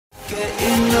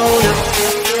Getting older.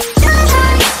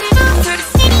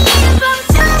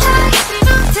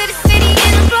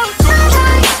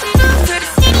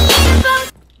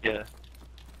 Yeah.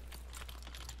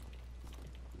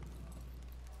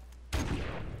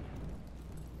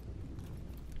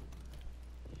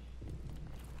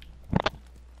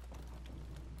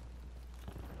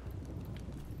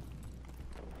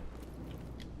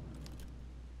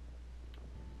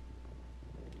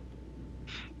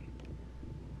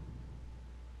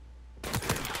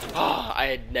 Oh,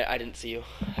 I didn't see you.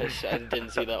 I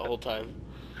didn't see that whole time.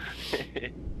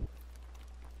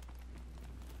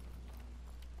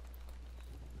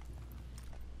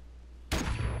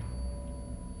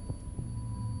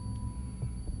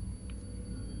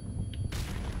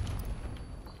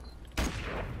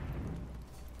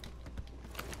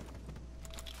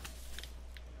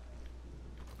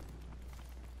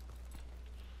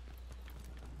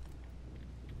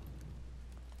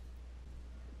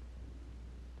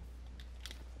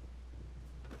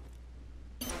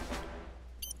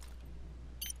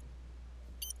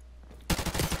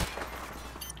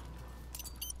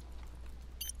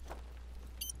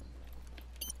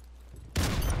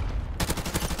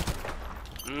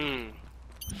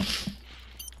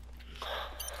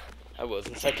 I was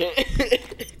in second.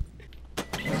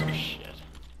 Piece of shit.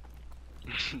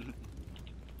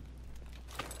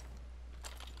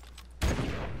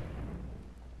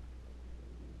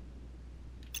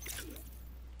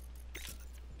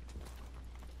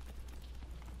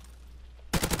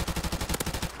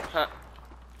 Huh.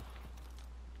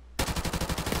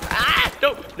 Ah!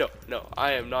 No,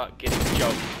 I am not getting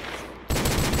jumped.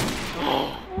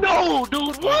 No,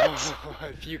 dude, what?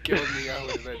 If you killed me, I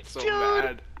would have been so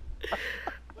mad.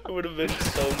 I would have been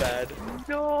so mad.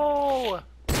 No!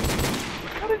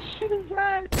 What kind of shit is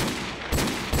that?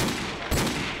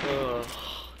 Ugh,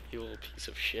 you little piece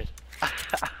of shit.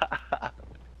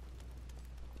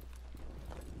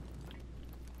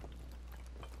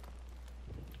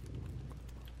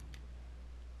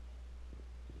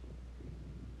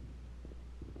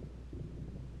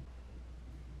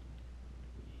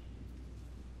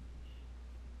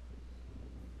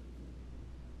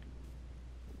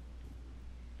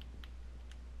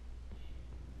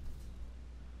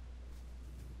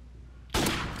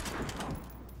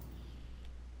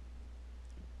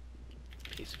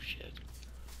 Piece of shit.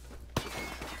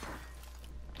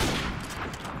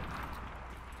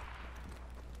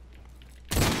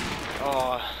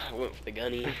 Oh, I went for the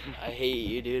gunny. I hate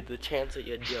you, dude. The chance that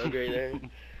you jug right there.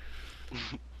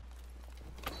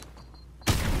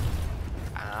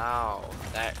 Ow,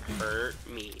 that hurt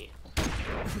me.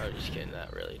 I'm just kidding,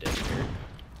 that really did hurt.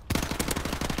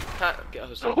 Ha,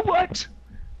 ghost. What?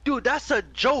 Dude, that's a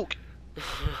joke.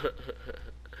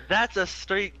 That's a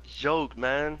straight joke,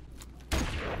 man.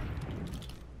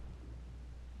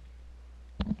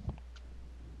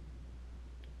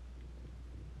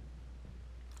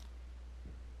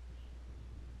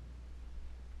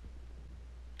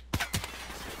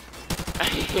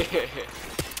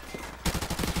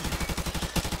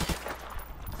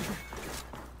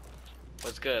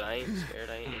 What's good? I ain't scared.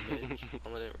 I ain't a bitch.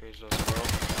 I'm gonna raise no squirrel.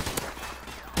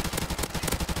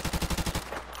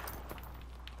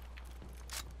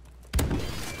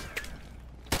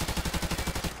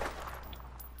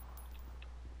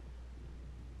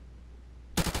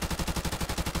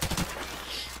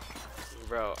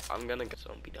 Bro, I'm gonna go. So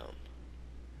don't be dumb.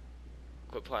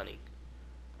 Quit planning.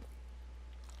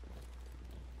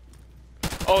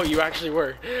 Oh, you actually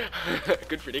were.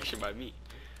 Good prediction by me.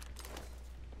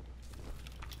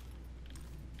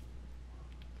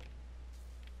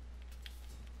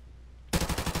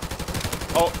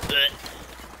 Oh.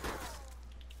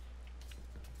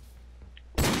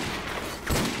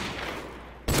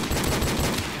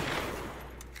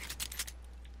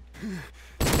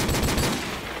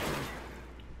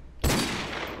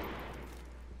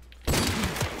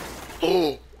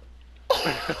 Oh.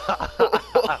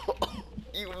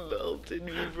 You melted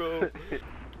me, bro.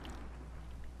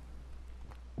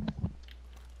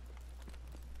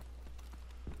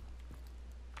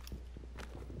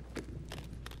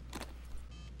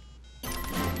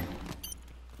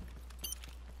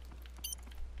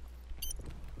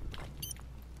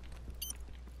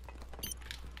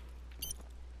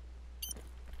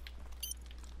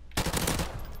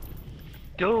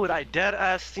 Dude, I dead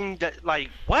ass seen that.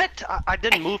 Like, what? I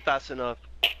didn't move fast enough.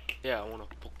 Yeah, I wanna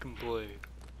fucking play.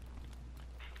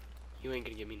 You ain't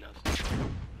gonna give me nothing.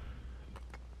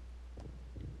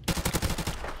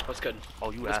 What's good? Oh,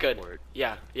 you What's asked good? for it.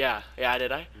 Yeah, did I?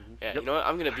 Yeah, Yep. you know what?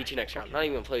 I'm gonna beat you next round. I'm not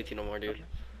even gonna play with you no more, dude.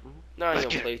 No, I ain't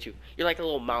gonna play with you. You're like a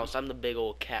little mouse. I'm the big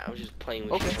old cat. I was just playing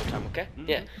with you the whole time, okay?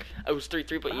 Yeah. I was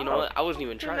 3-3, but you know what? I wasn't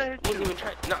even trying. I wasn't even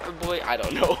trying. Nah, boy, I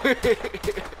don't know.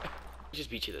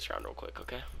 Just beat you this round real quick,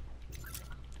 okay?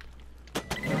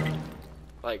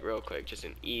 Like, real quick. Just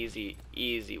an easy,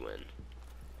 easy win.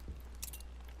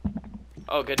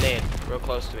 Oh, good nade. Real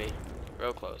close to me.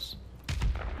 Real close.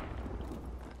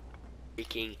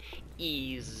 Freaking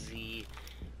easy.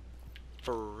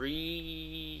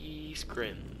 Free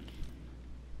scrim.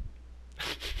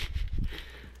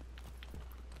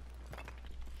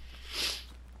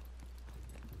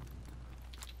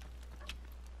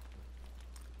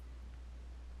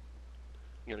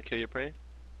 You gonna kill your prey?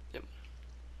 Yep.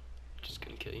 Just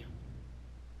gonna kill you.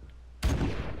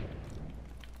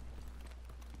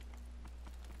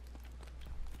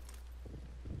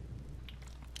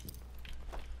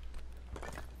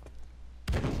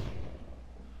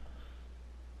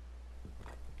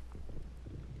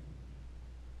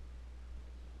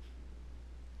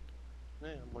 Yeah,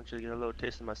 I want you to get a little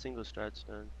taste of my single strats,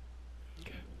 then.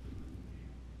 Okay.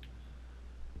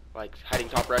 Like hiding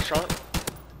top restaurant?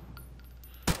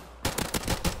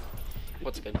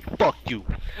 What's good? Fuck you!